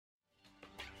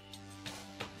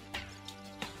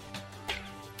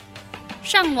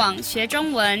上网学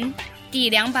中文第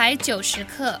290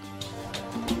课。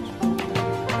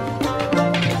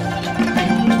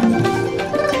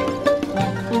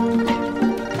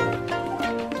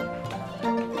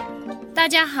大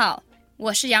家好，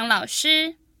我是杨老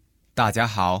师。大家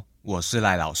好，我是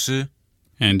赖老师。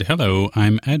And hello,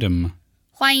 I'm Adam.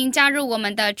 欢迎加入我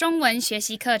们的中文学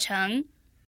习课程。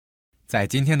在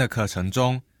今天的课程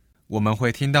中，我们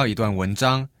会听到一段文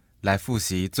章来复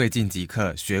习最近几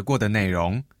课学过的内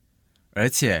容，而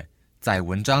且在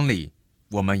文章里，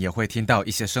我们也会听到一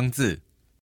些生字。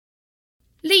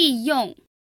利用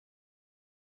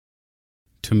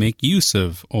To make use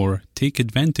of or take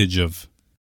advantage of.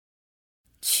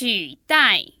 取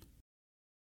代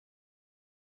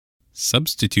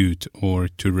Substitute or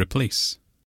to replace.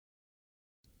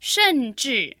 甚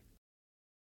至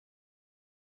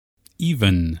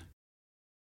Even.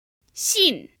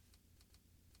 信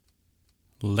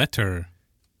Letter.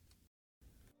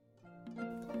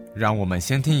 让我们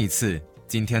先听一次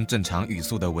今天正常语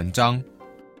速的文章。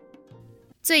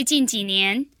最近几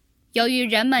年，由于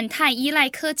人们太依赖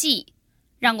科技，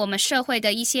让我们社会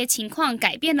的一些情况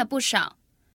改变了不少。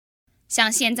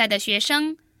像现在的学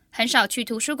生很少去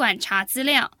图书馆查资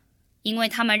料，因为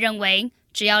他们认为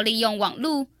只要利用网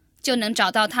络就能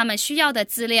找到他们需要的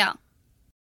资料。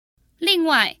另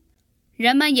外，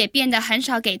人们也变得很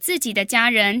少给自己的家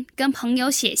人跟朋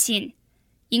友写信，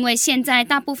因为现在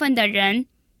大部分的人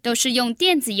都是用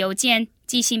电子邮件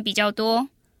寄信比较多，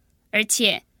而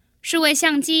且数位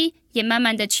相机也慢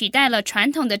慢的取代了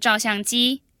传统的照相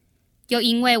机。又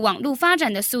因为网络发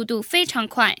展的速度非常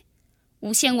快，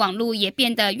无线网络也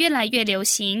变得越来越流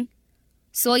行，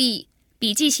所以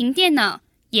笔记型电脑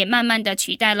也慢慢的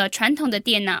取代了传统的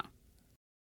电脑。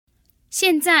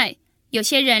现在有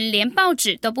些人连报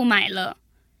纸都不买了，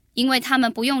因为他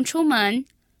们不用出门，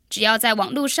只要在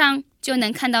网络上就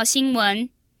能看到新闻。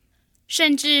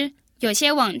甚至有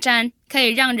些网站可以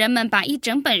让人们把一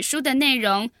整本书的内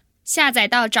容下载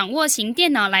到掌握型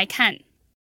电脑来看。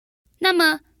那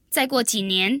么再过几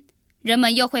年，人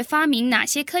们又会发明哪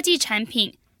些科技产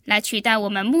品来取代我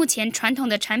们目前传统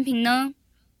的产品呢？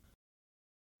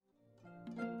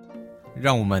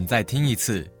让我们再听一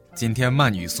次今天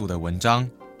慢语速的文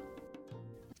章。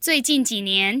最近几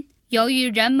年，由于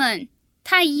人们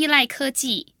太依赖科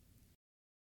技，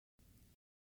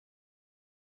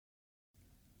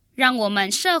让我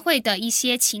们社会的一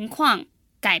些情况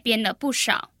改变了不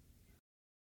少。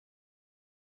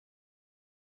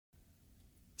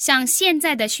像现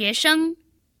在的学生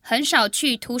很少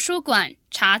去图书馆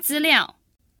查资料，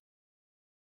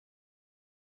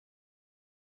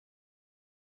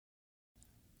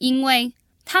因为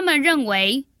他们认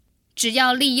为只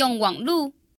要利用网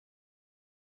络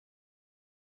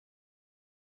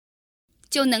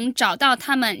就能找到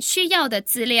他们需要的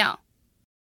资料。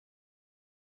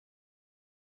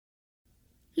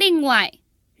另外，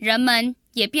人们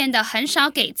也变得很少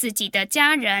给自己的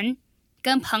家人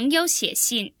跟朋友写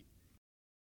信，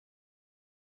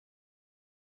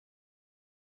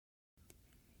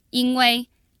因为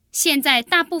现在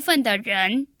大部分的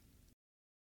人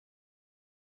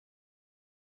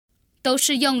都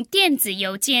是用电子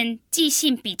邮件寄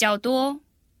信比较多，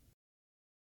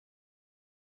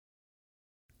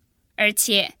而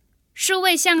且数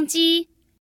位相机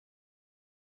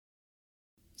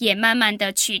也慢慢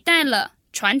的取代了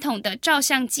传统的照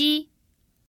相机。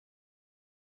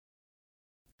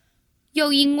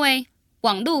又因为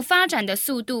网络发展的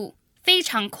速度非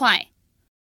常快，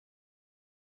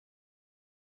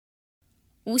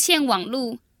无线网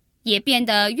络也变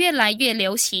得越来越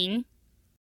流行，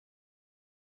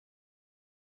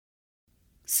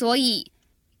所以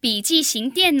笔记型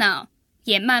电脑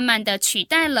也慢慢的取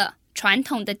代了传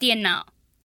统的电脑。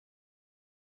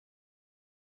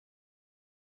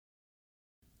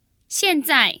现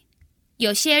在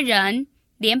有些人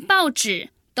连报纸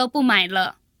都不买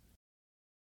了，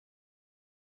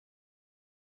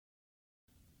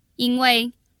因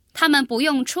为他们不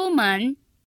用出门，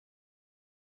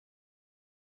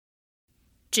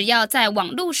只要在网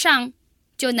络上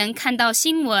就能看到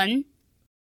新闻。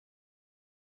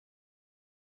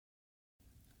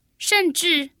甚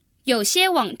至有些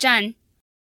网站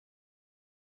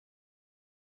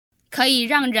可以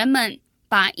让人们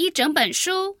把一整本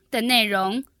书的内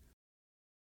容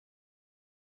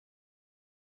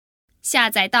下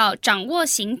载到掌握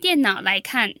型电脑来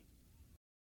看。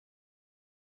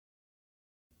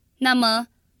那么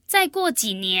再过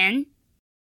几年，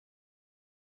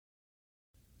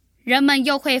人们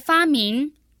又会发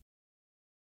明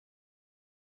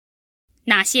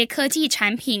哪些科技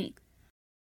产品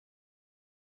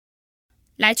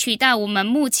来取代我们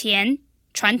目前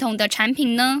传统的产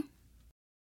品呢？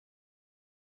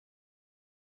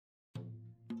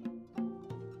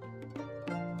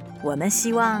我们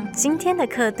希望今天的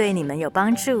课对你们有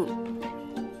帮助。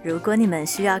如果你们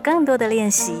需要更多的练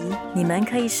习，你们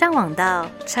可以上网到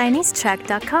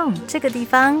ChineseTrack.com 这个地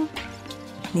方。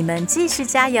你们继续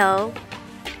加油！